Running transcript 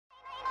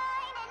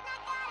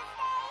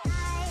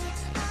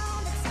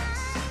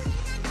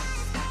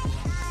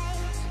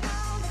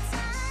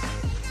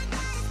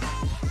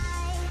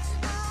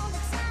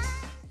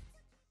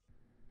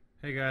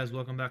Hey guys,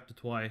 welcome back to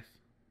TWYCE.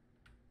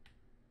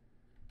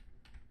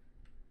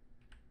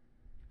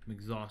 I'm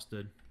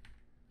exhausted.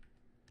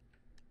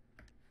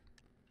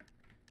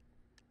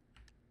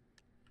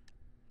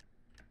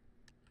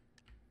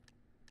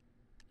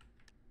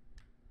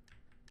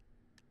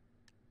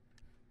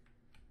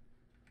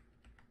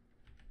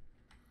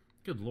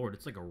 Good lord,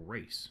 it's like a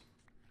race.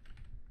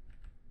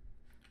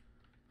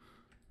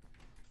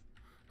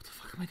 What the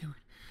fuck am I doing?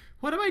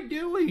 What am I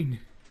doing?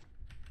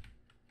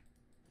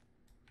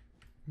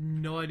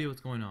 No idea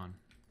what's going on.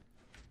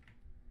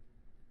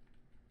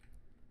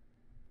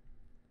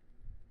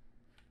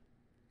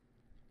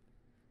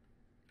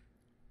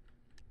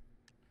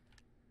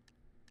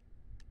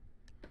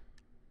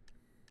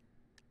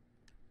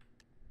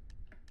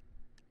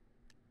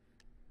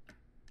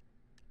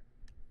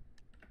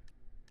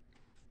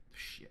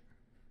 Shit.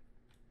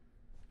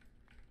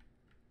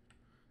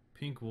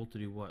 Pink wool to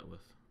do what with?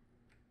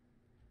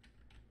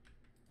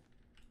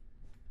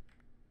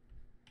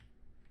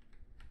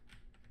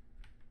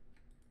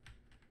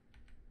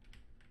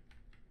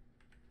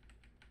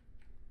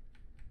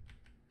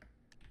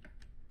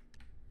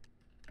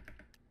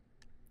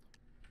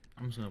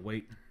 I'm just gonna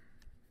wait.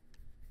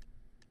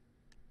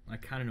 I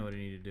kinda know what I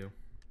need to do.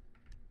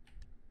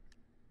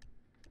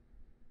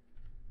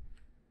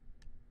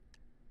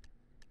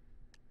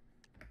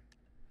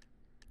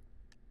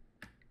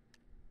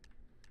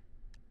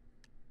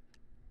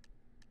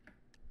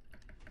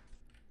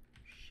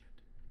 Shit.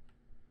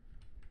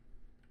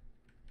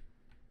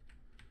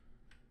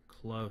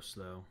 Close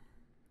though.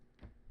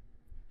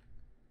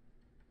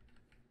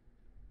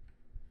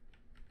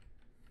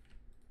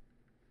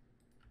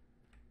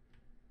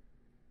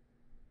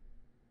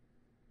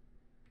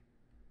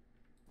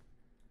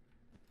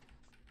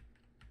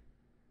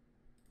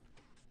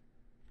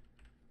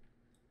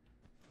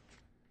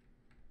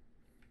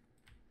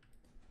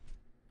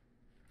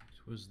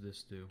 What does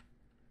this do?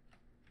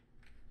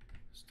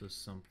 This does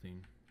something.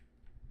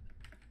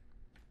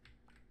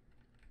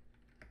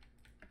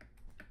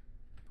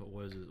 But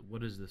what is it?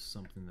 What is this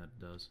something that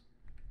does?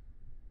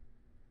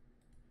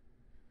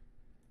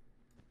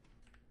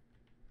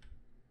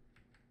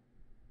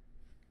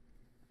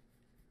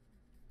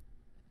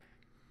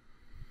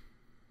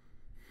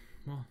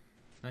 Well,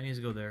 that needs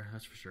to go there,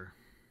 that's for sure.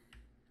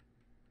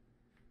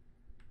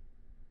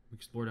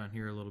 Explore down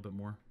here a little bit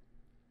more.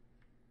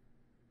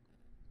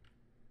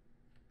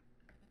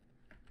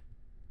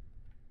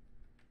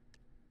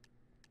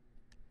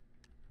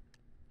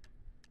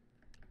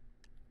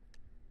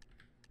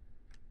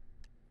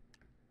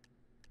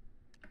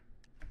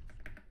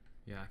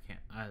 Yeah, I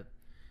can't.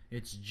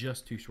 It's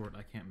just too short.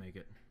 I can't make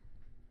it.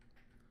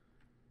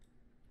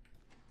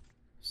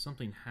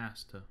 Something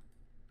has to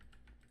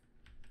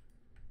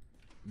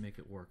make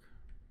it work.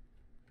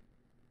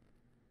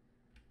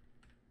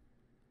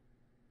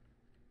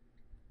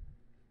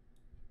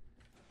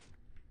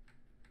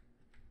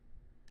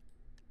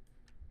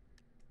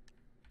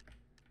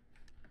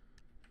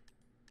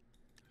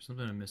 There's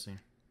something I'm missing.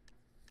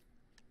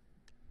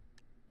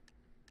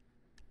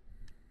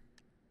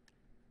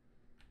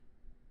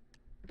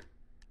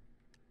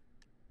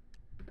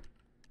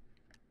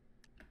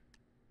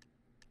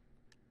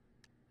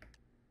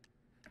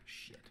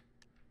 Shit.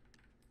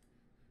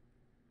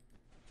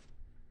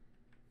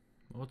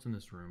 Well, what's in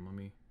this room? Let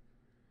me...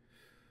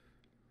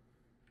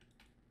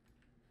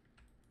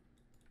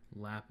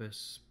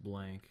 Lapis,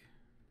 blank.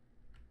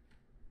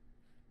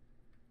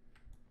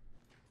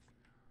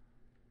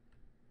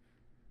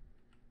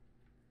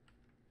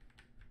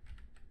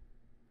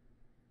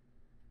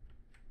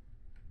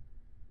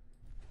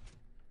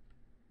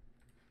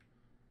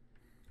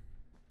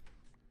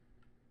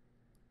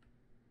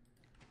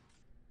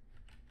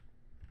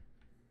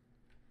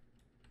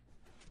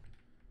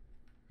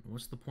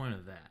 What's the point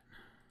of that?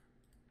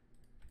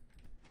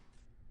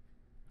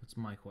 That's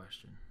my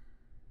question.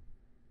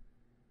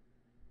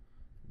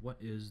 What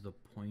is the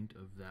point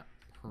of that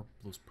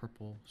those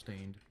purple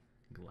stained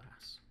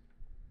glass?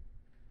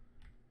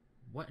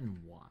 What and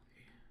why?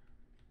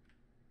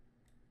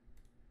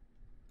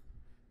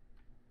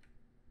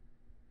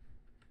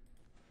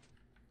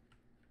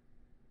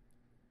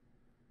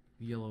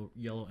 Yellow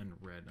and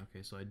red.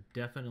 Okay, so I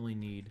definitely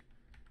need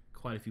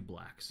quite a few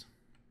blacks.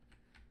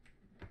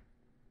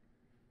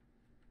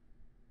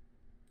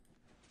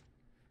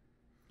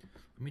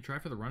 Let me try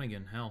for the run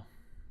again. Hell.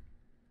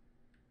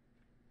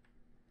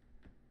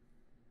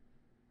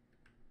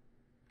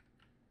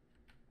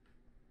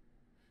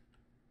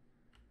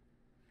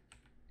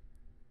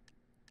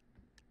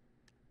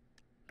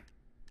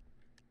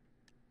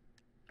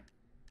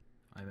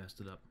 I messed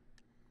it up.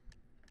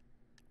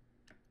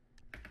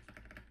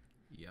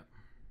 Yep.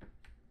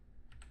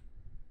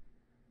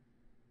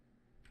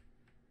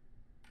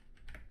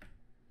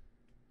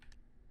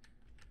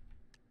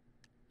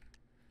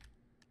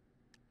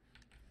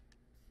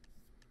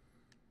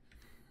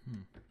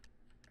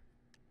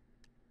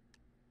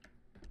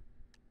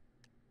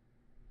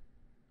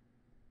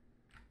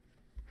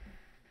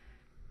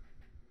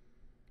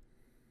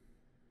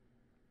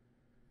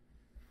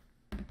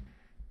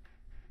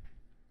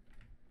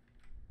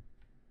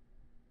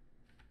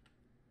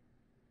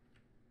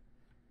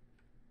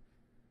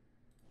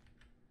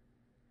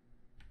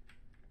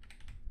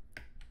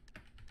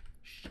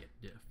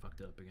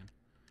 fucked up again.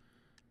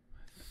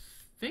 I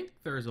think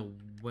there's a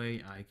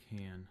way I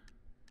can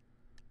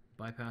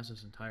bypass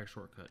this entire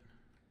shortcut.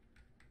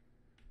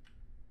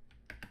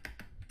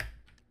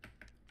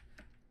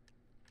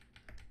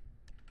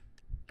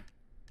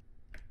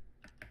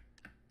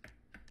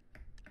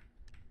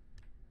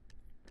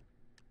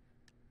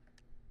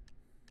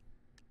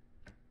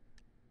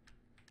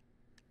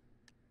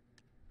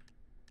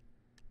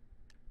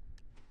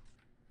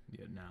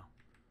 Yeah, now.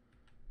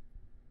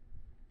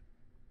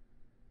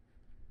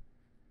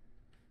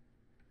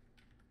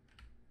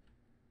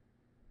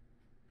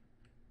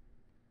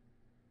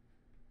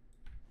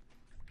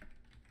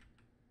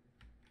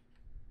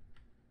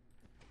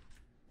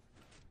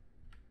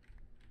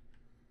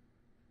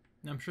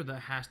 I'm sure that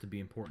has to be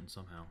important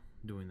somehow,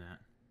 doing that.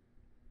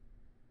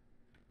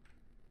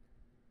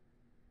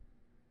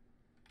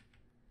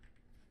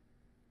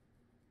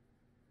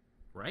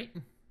 Right?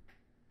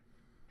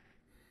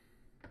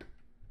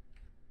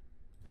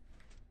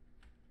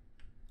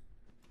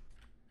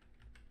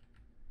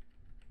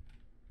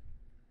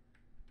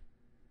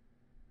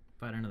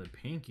 If I had another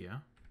pink, yeah.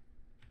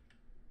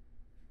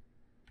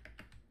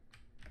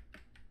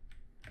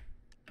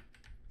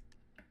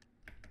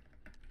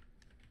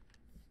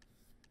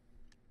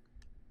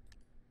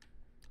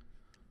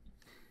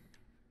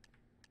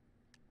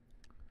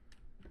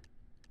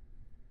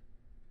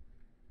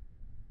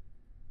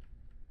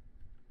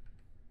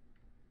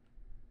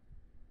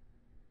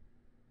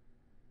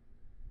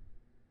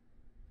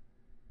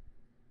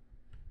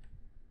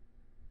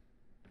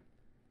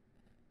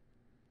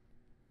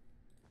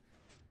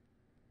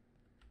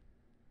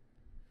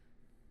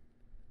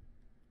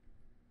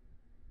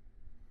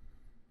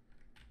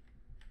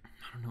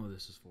 I don't know what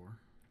this is for.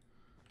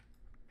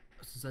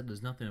 Since that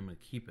does nothing, I'm going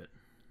to keep it.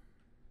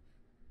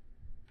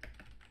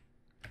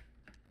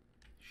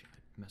 Shit,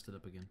 I messed it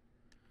up again.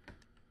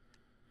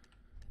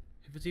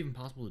 If it's even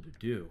possible to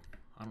do.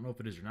 I don't know if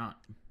it is or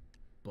not,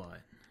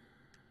 but...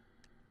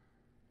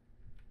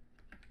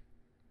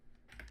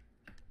 it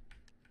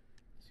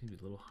seems to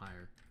be a little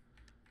higher.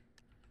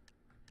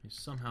 You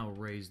somehow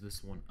raise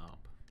this one up.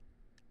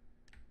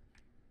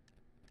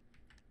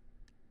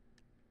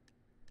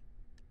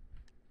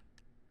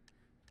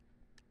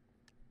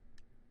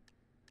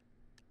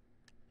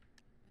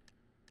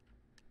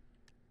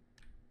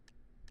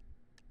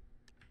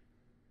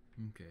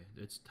 Okay,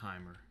 it's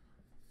timer.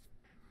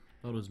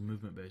 Thought it was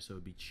movement based, so it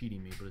would be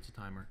cheating me, but it's a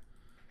timer.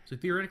 So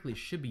theoretically, it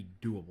should be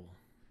doable.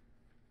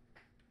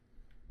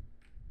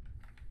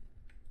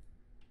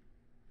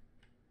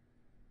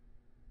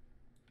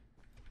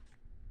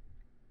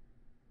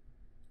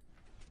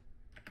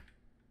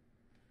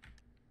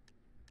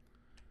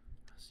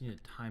 I just need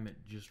to time it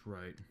just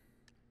right.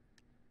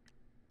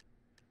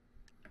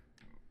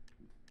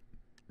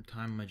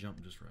 Time my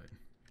jump just right.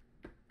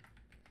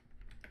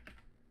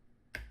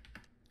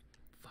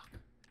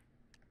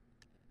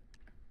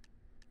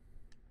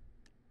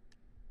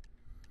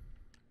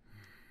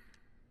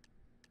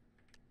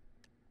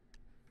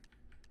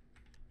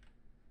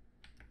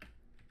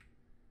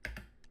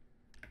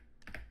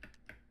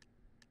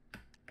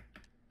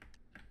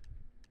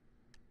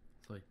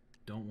 So I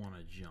don't want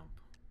to jump.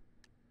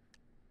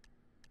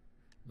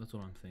 That's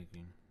what I'm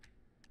thinking.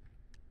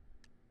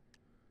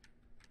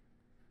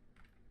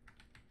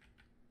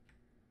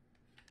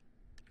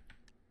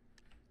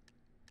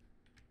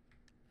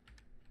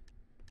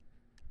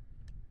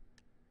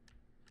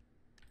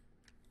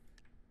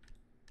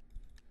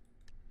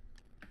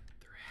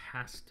 There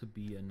has to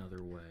be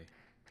another way.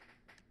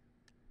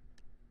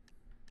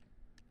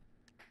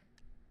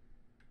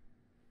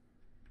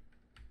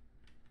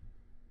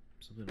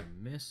 Something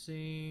I'm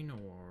missing,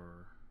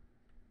 or...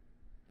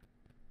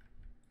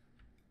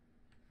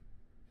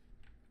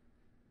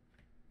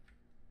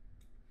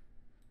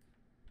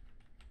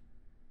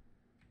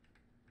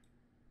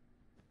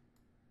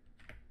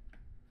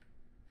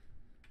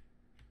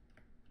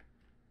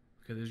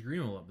 okay, there's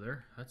green wool up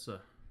there. That's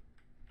not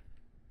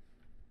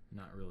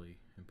really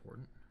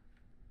important.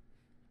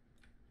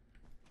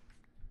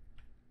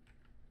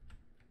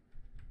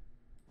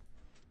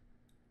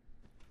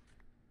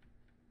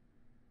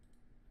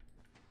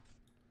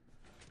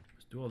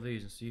 Let's do all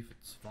these and see if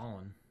it's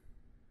fallen.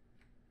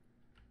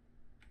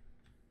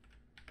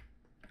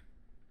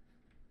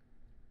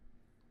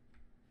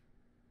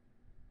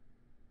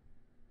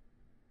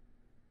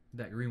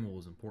 That green wool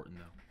is important,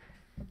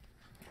 though.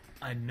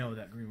 I know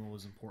that green wool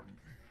is important.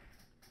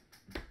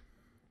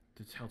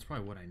 That's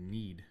probably what I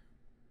need.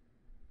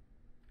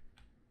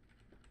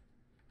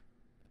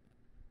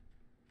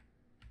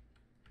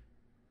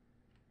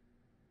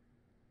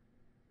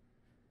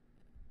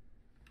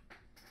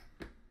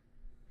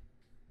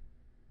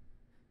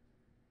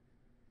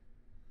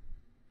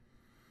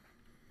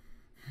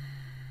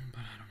 But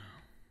I don't know.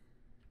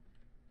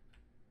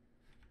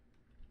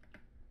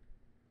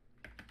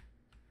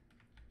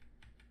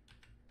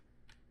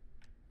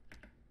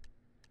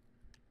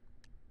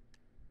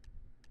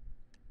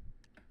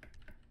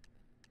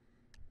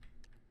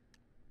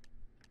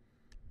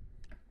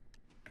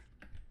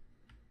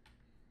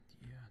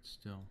 Yeah, it's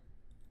still...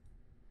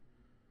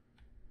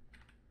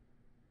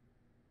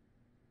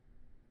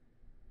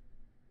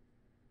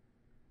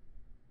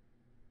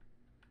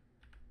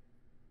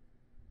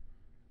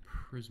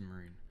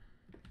 Prismarine.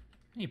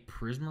 Any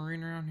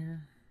Prismarine around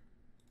here?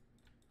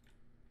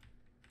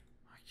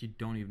 I actually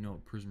don't even know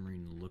what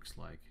Prismarine looks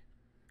like.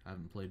 I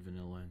haven't played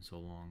vanilla in so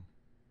long.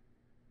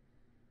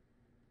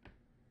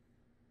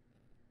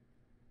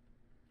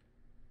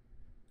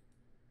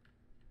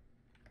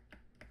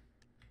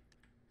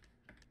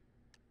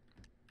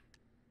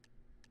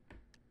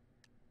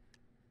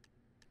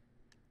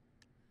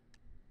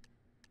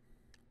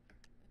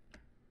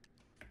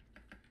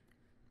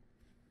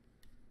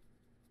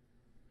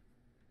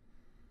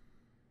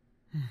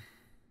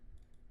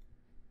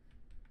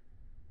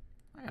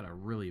 I got a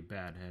really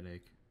bad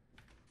headache.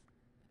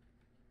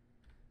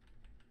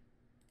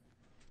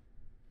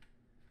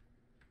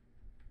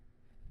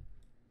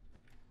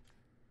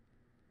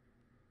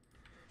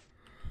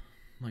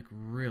 Like,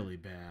 really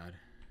bad.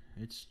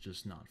 It's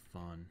just not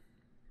fun.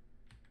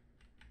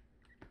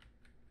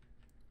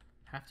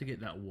 Have to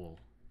get that wool.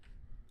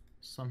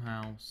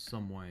 Somehow,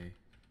 some way,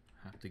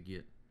 have to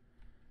get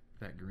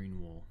that green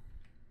wool.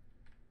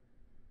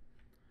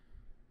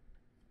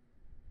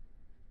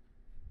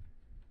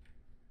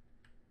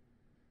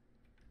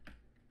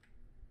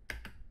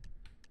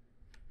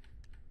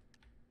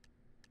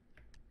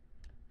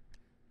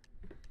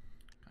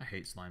 I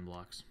hate slime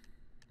blocks.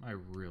 I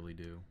really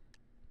do.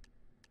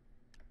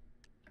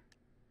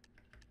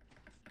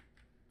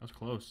 That was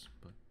close,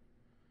 but...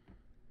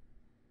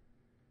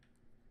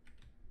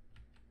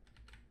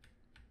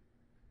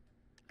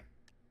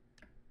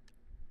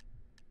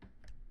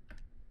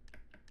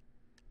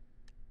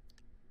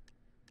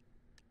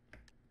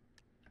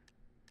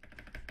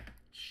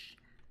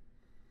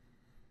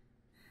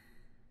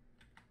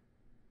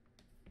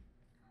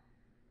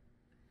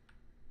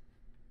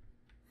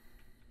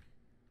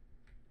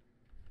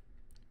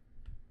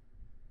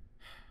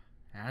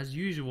 As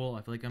usual,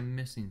 I feel like I'm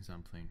missing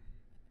something.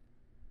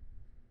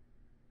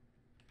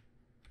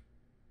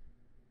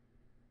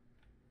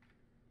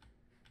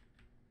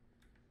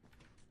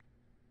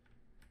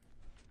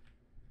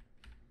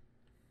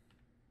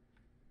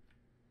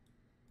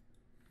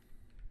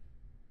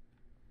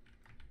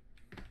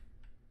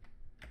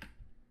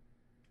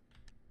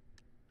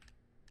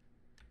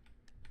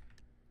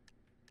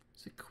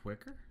 Is it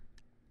quicker?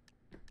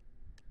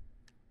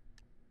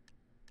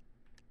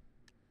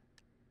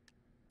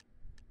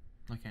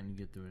 Why can't you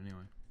get through it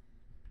anyway?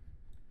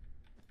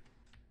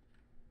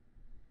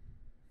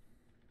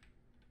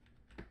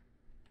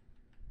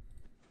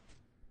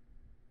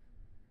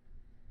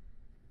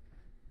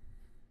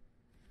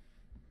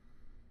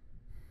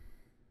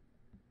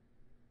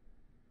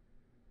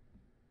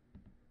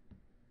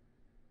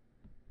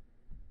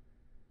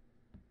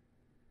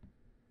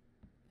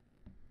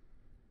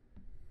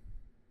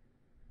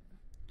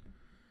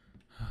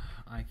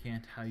 I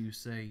can't, how you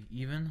say,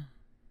 even?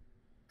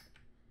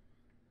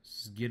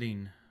 This is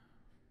getting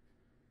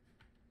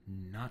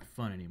not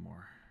fun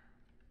anymore.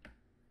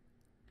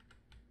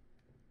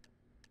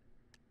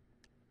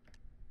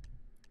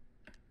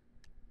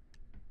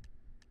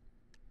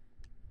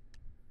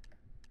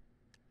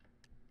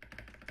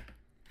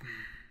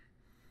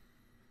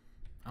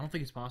 I don't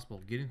think it's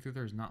possible. Getting through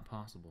there is not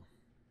possible.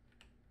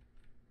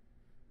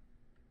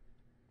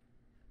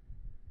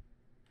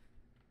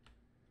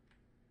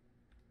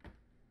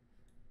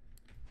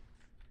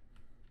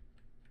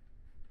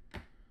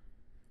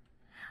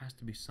 Has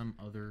to be some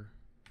other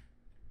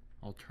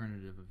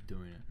alternative of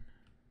doing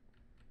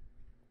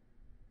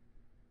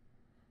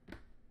it.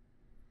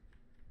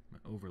 Am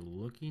I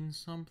overlooking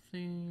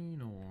something,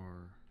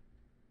 or...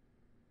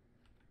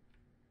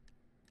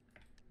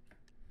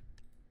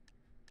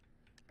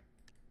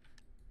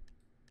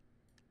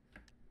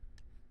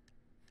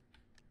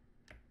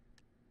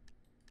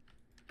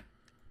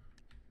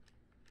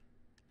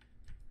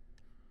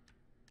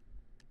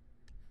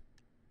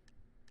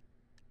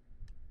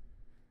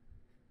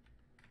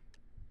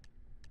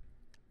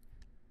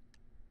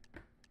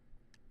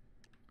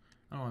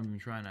 I don't know, I'm even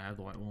trying to have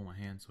the white wool in my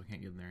hand, so I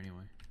can't get in there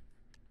anyway.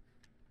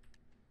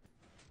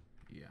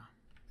 Yeah.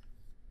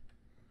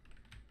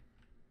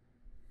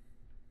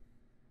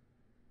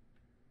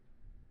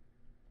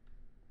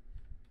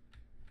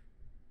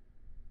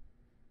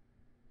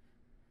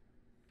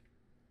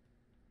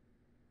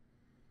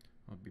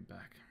 I'll be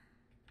back.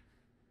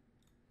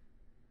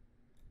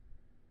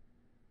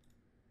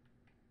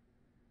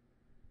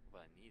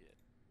 Well, I need it.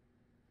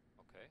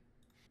 Okay.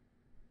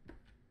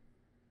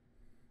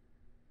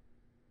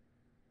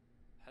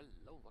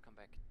 Hello, welcome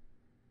back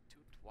to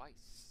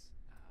TWYCE.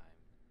 I'm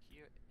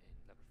here in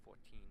level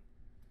 14.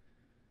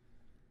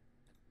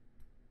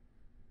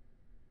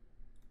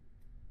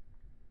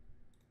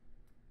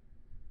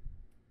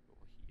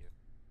 Over here.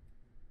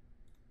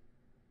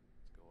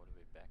 Let's go all the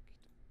way back.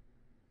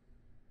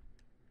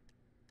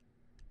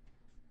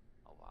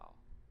 Oh wow.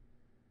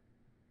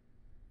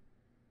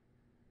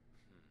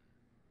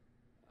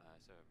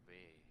 Is there a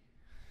way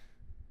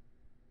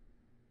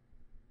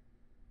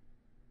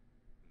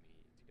for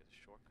me to get a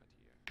shortcut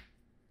here?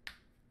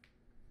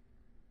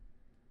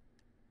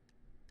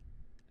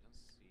 I don't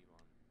see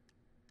one.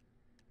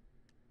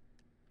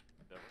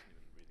 That wasn't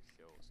even really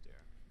close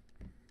there.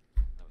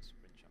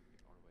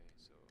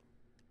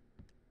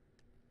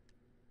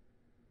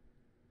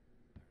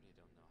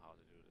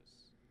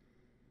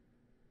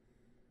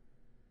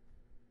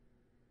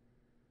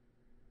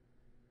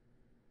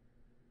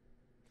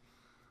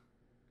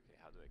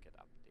 how do I get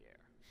up there?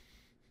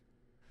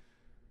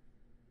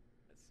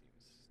 That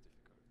seems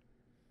difficult.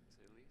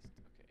 So at least,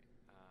 okay.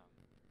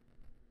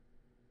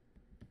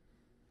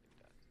 Maybe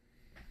that.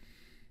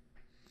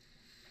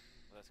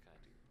 What else can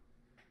I do?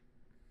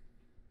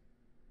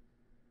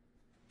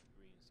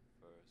 Green's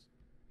first,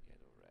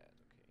 yellow, red.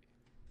 Okay,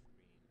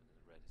 green, and then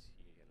red is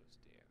here, yellow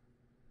is there.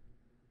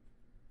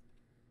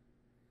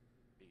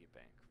 Biggie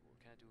bank. Well,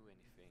 can I do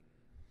anything?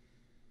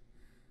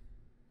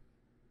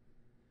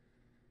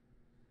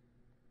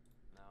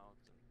 Now,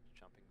 because I'm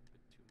jumping a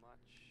bit too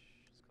much,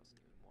 it's costing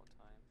even more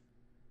time.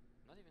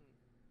 Not even,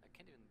 I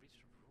can't even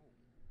reach the room.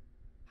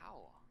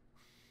 How?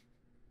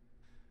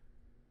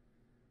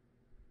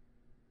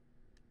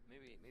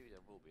 Maybe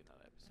there will be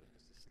another episode,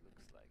 because this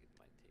looks like it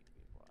might take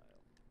me a while.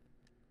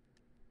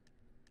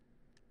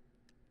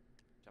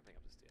 Jumping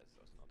up the stairs is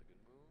also not a good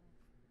move.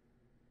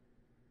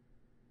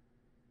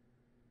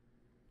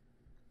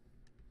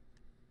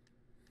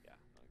 Yeah,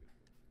 not a good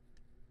move.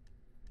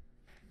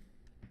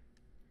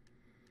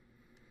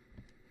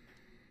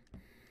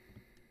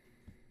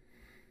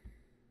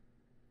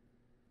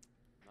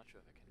 I'm not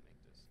sure if I can make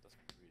this.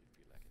 Doesn't really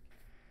feel like I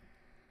can.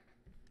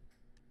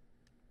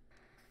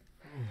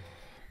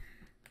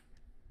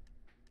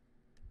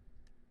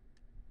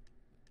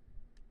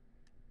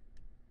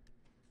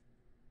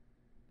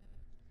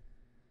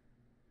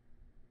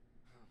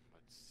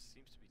 But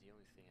seems to be the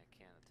only thing I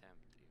can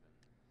attempt even,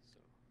 so.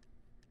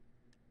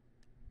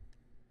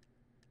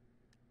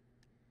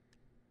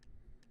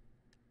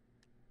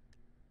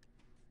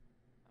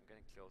 I'm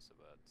getting closer,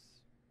 but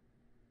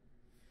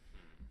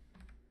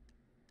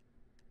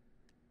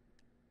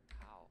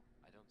how?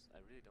 I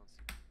really don't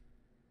see.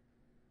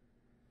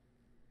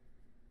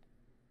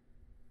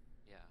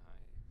 Yeah,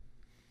 I'm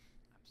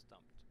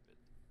stumped a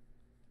bit.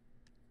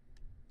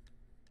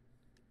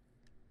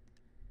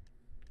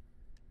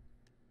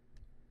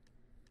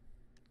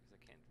 Because I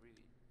can't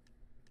really,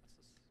 what's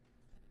this?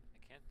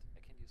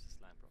 I can't use the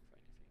slime block for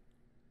anything.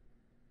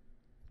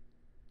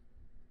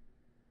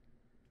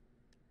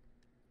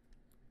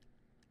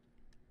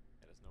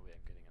 Yeah, there's no way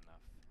I'm getting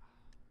enough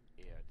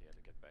air there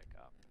to get back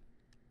up.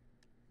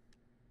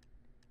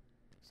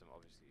 So I'm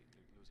obviously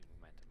losing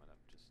momentum, and I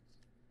just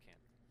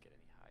can't get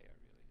any higher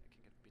really. I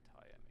can get a bit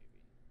higher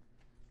maybe.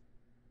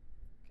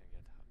 Can I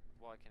get,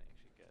 well, I can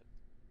actually get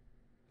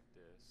like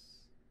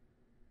this.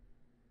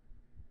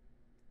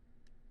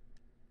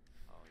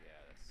 Oh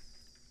yeah, that's...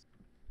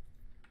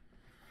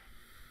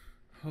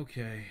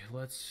 Okay,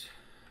 let's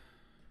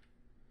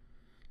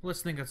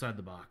think outside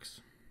the box.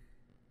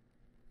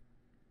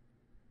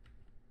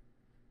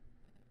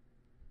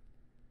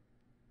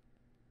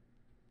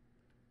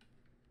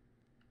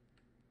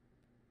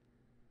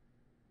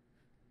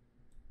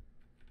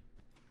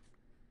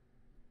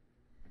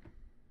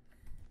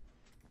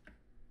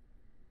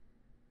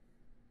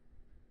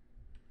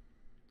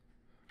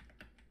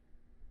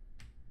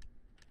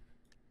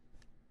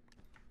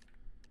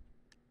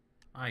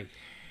 I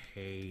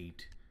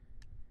hate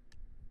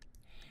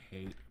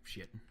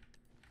shit.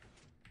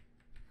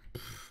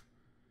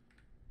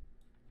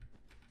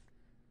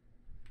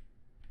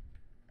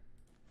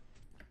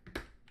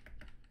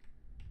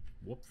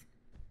 Whoops.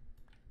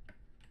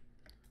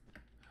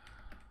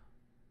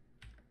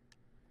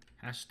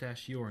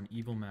 Hashtag you're an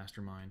evil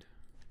mastermind.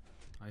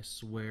 I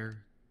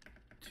swear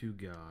to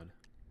God.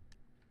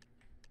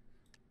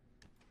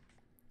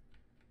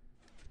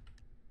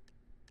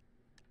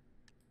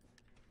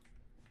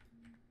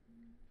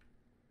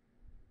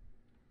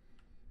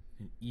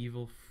 An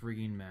evil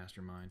frigging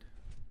mastermind.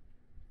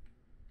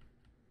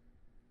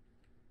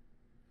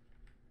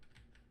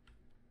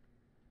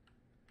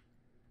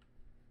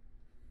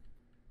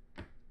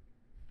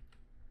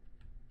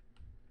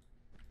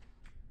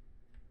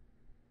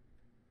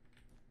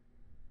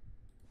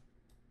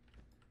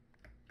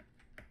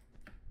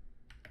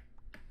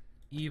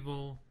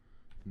 Evil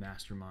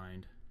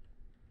mastermind.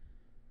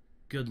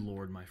 Good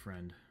Lord, my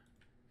friend.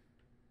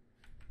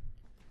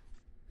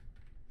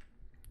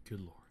 Good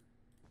Lord.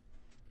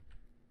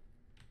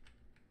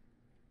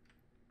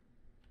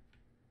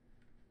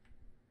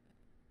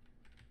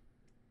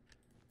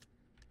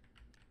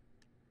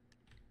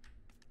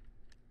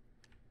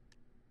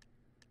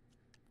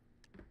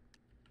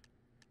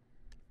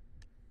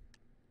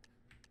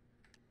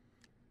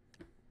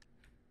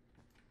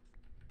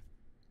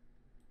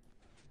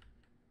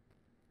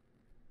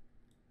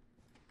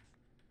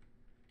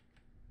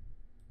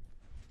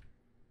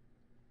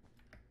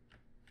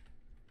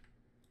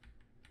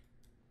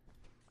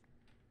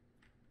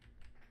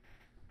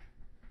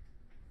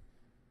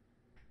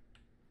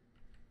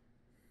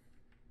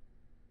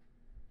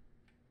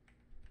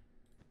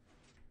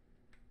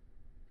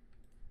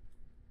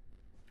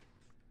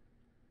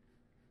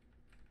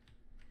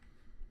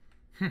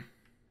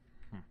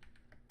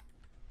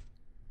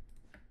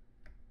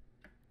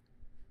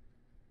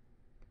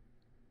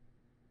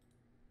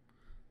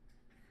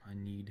 I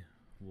need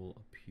will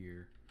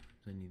appear.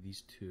 I need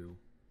these two.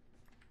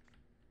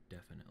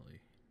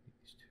 Definitely need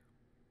these two.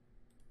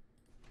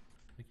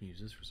 I can use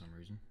this for some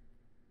reason.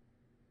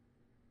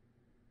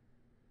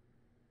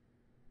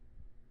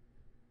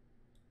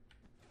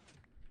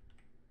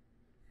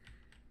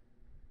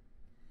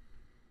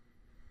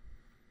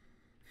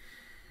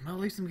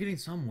 least I'm getting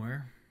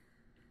somewhere.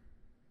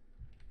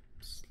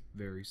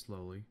 Very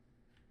slowly.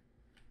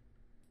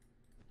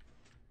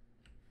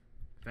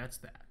 That's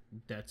that.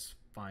 That's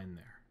fine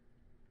there.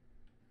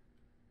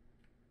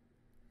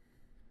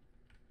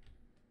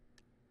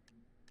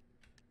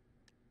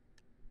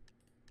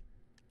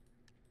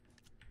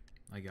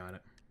 I got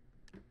it.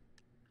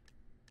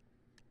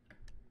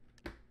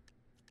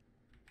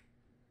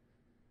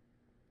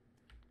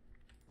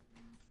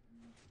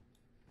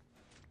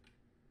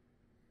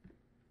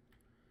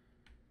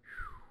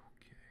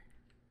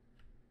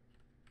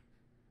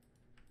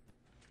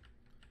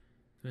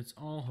 If it's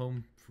all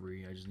home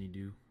free, I just need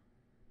to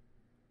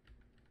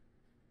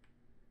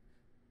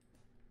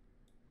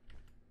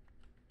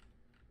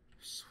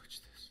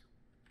switch this.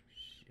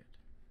 Shit.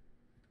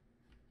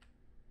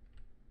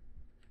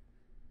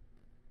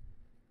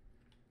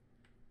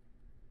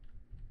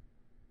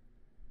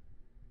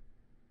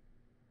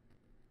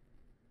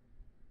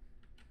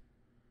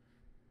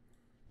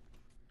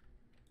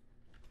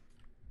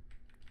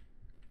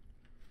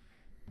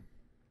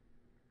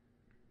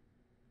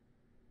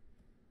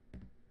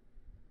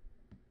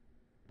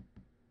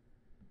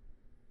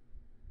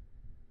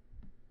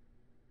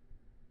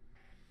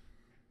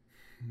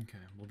 Okay,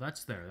 well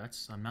that's there.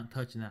 I'm not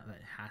touching that.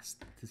 That has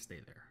to stay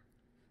there.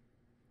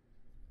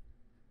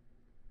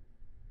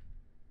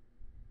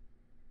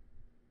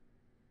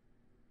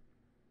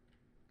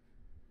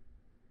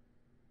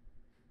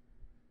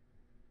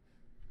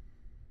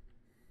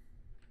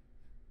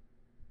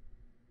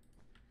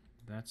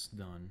 That's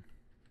done.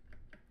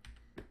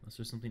 Unless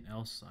there's something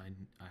else I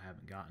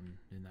haven't gotten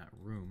in that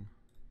room.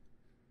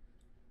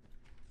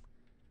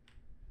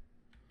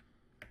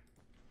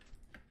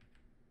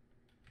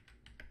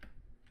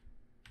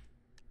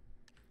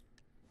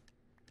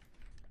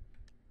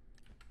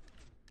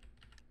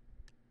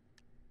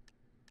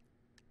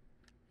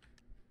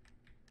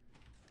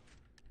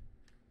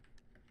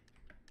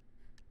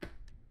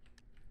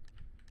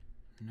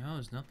 No,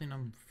 there's nothing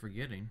I'm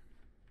forgetting.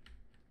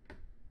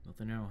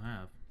 Nothing I don't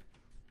have.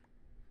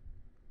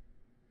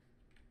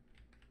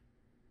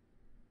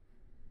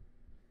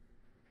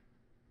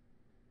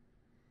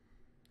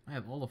 I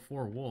have all the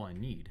 4 wool I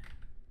need.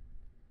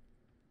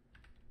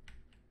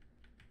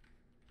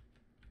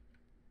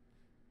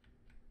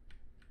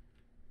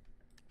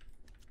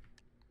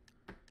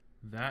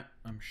 That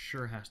I'm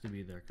sure has to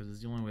be there because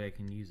it's the only way I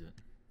can use it.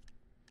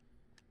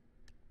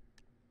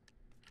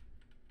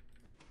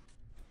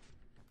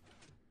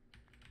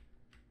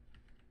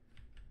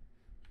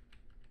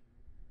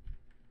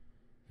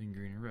 Then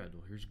green and red.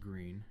 Well, here's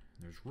green.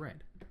 And there's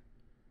red.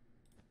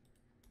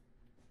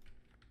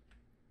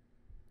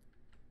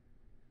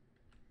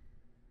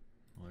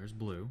 Well, there's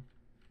blue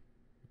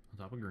on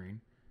top of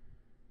green.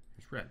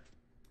 Here's red.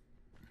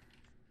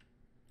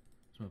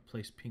 So I'm going to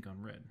place pink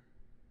on red.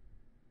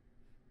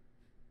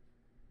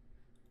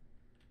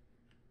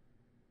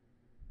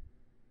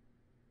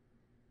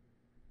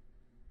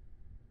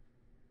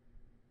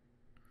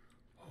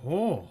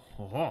 Oh,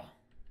 oh,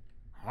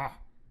 oh.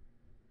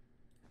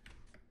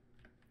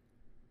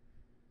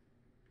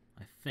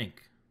 I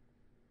think.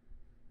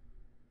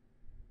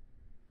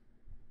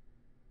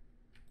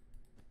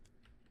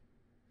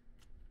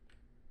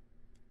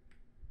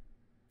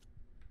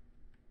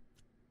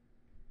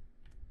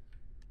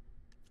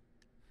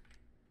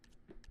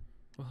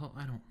 Well,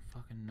 I don't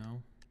fucking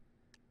know.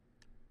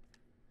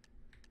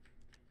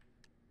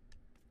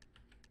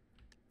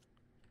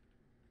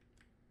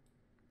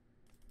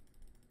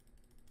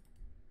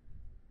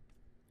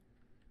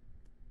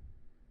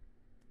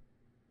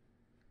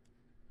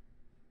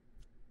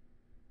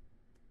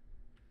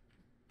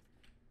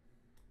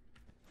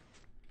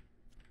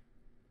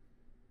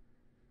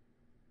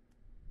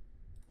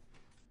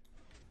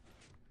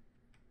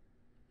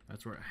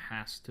 That's where it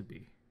has to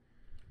be.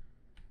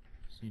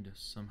 Just need to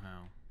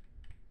somehow.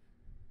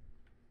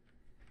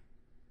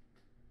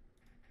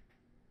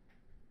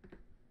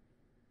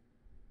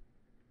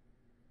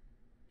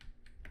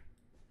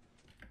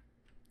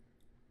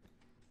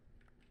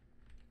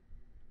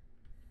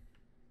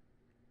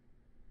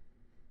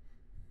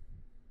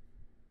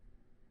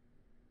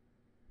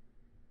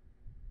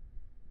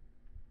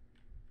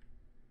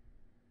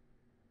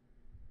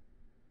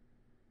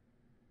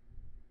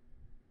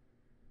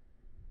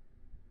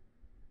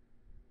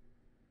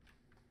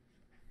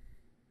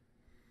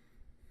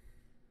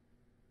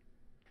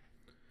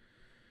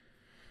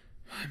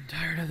 I'm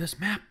tired of this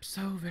map.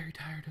 So very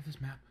tired of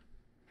this map.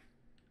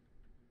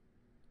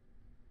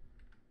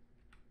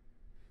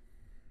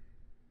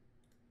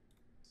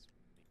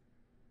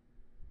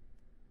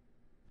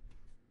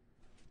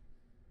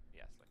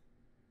 Yes, like.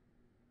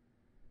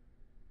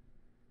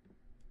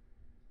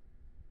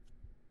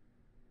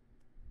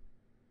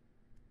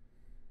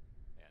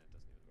 Yeah, it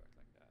doesn't even work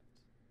like that.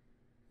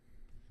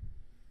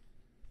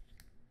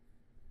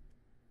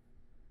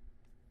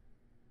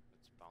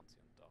 It's bouncy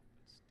on top,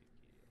 it's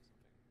sticky or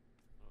something.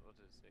 What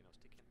did it say? No,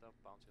 sticky on top,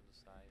 bouncy on the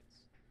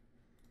sides.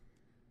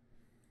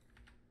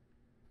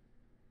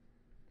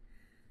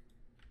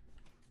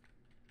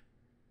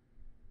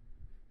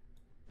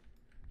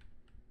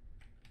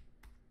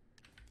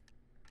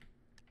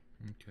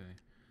 Okay.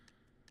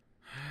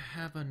 I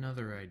have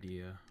another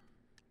idea.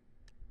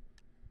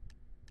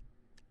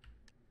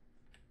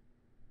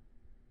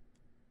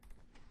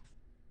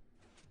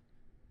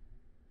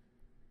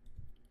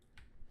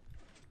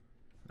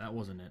 That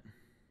wasn't it.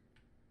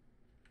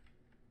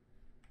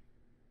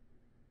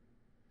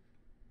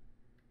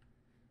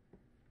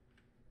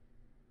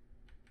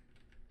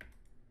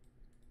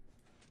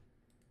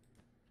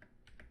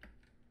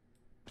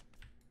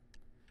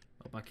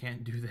 Oh, I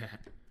can't do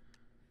that.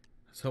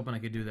 I was hoping I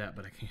could do that,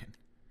 but I can't.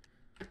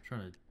 I'm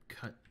trying to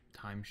cut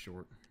time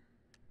short.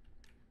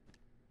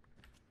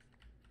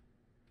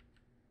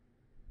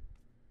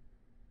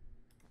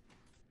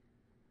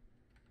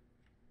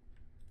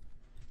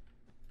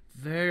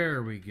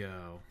 There we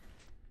go.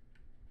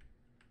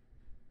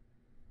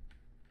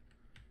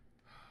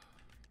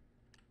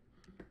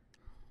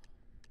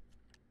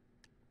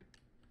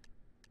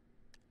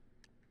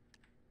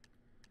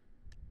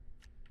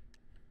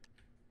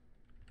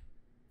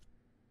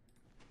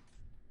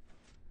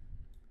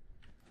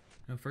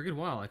 Now, for a good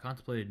while, I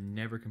contemplated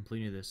never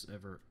completing this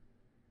ever.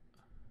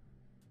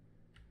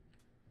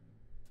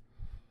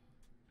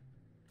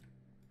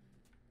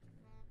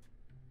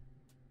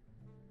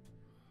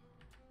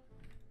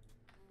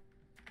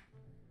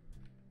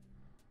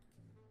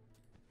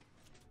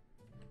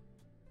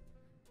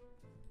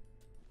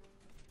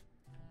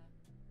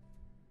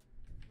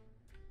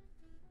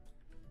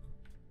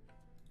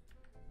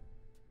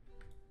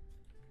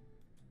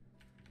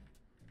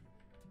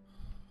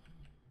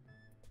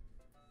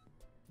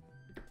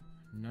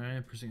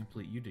 Nine percent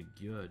complete. You did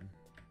good.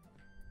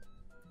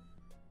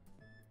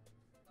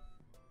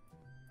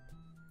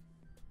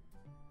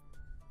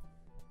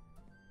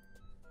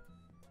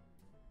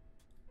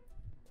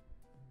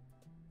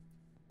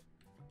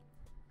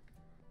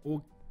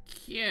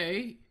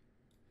 Okay.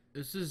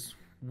 This is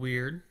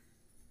weird.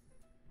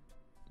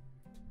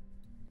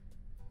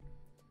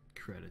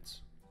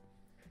 Credits.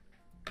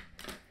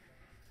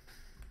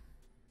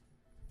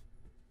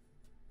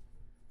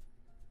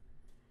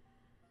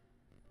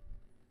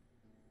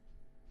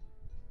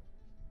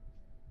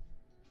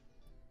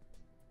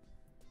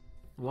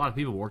 A lot of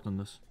people worked on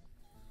this.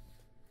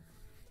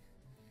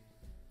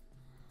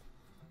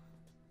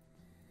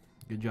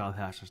 Good job,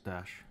 Hash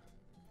Stash.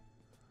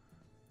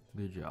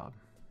 Good job.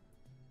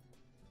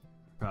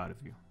 Proud of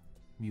you.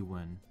 You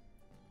win.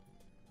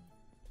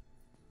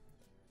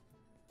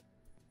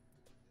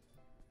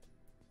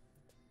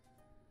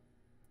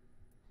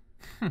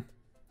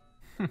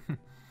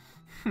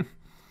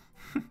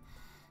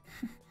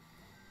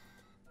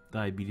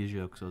 Diabetes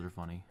jokes, those are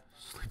funny.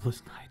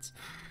 Sleepless nights.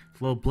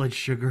 Low blood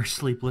sugar,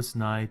 sleepless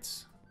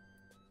nights.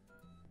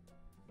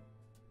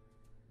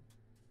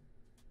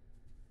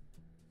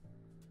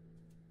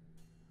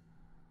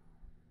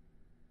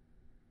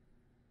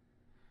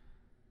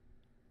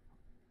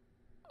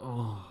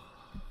 Oh.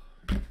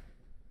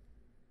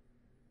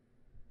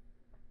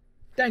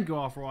 Thank you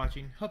all for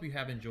watching. Hope you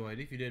have enjoyed.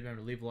 If you did,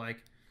 remember to leave a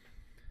like.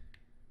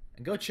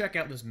 And go check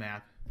out this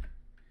map.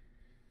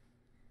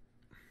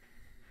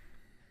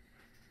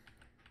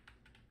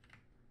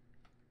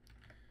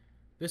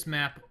 This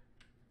map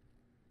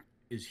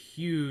is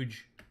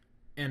huge,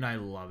 and I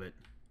love it.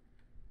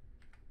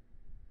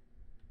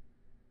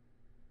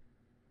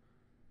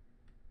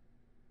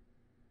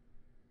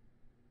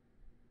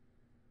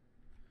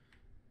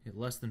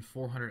 Less than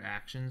 400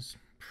 actions?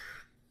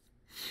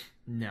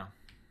 No.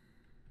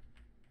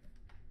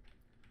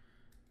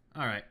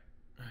 Alright.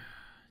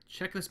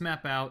 Check this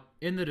map out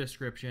in the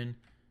description.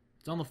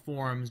 It's on the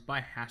forums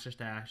by Hash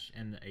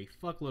and a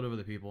fuckload of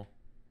other people.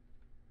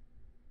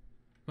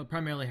 But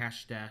primarily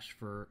Hash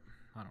for,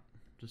 I don't,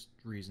 just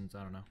reasons,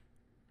 I don't know.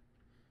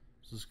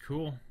 This is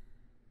cool.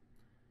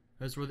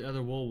 That's where the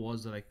other wool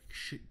was that I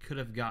could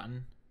have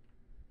gotten.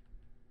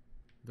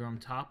 They're on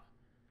top.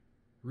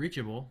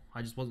 Reachable.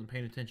 I just wasn't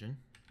paying attention.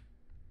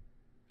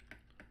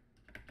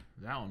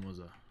 That one was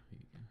a...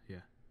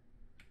 yeah.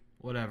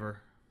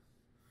 Whatever.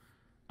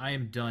 I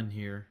am done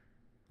here.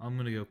 I'm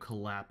gonna go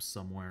collapse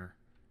somewhere.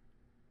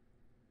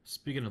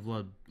 Speaking of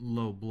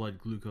low blood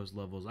glucose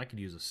levels, I could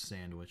use a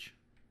sandwich.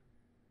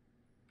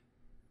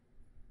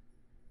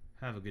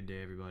 Have a good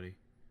day, everybody.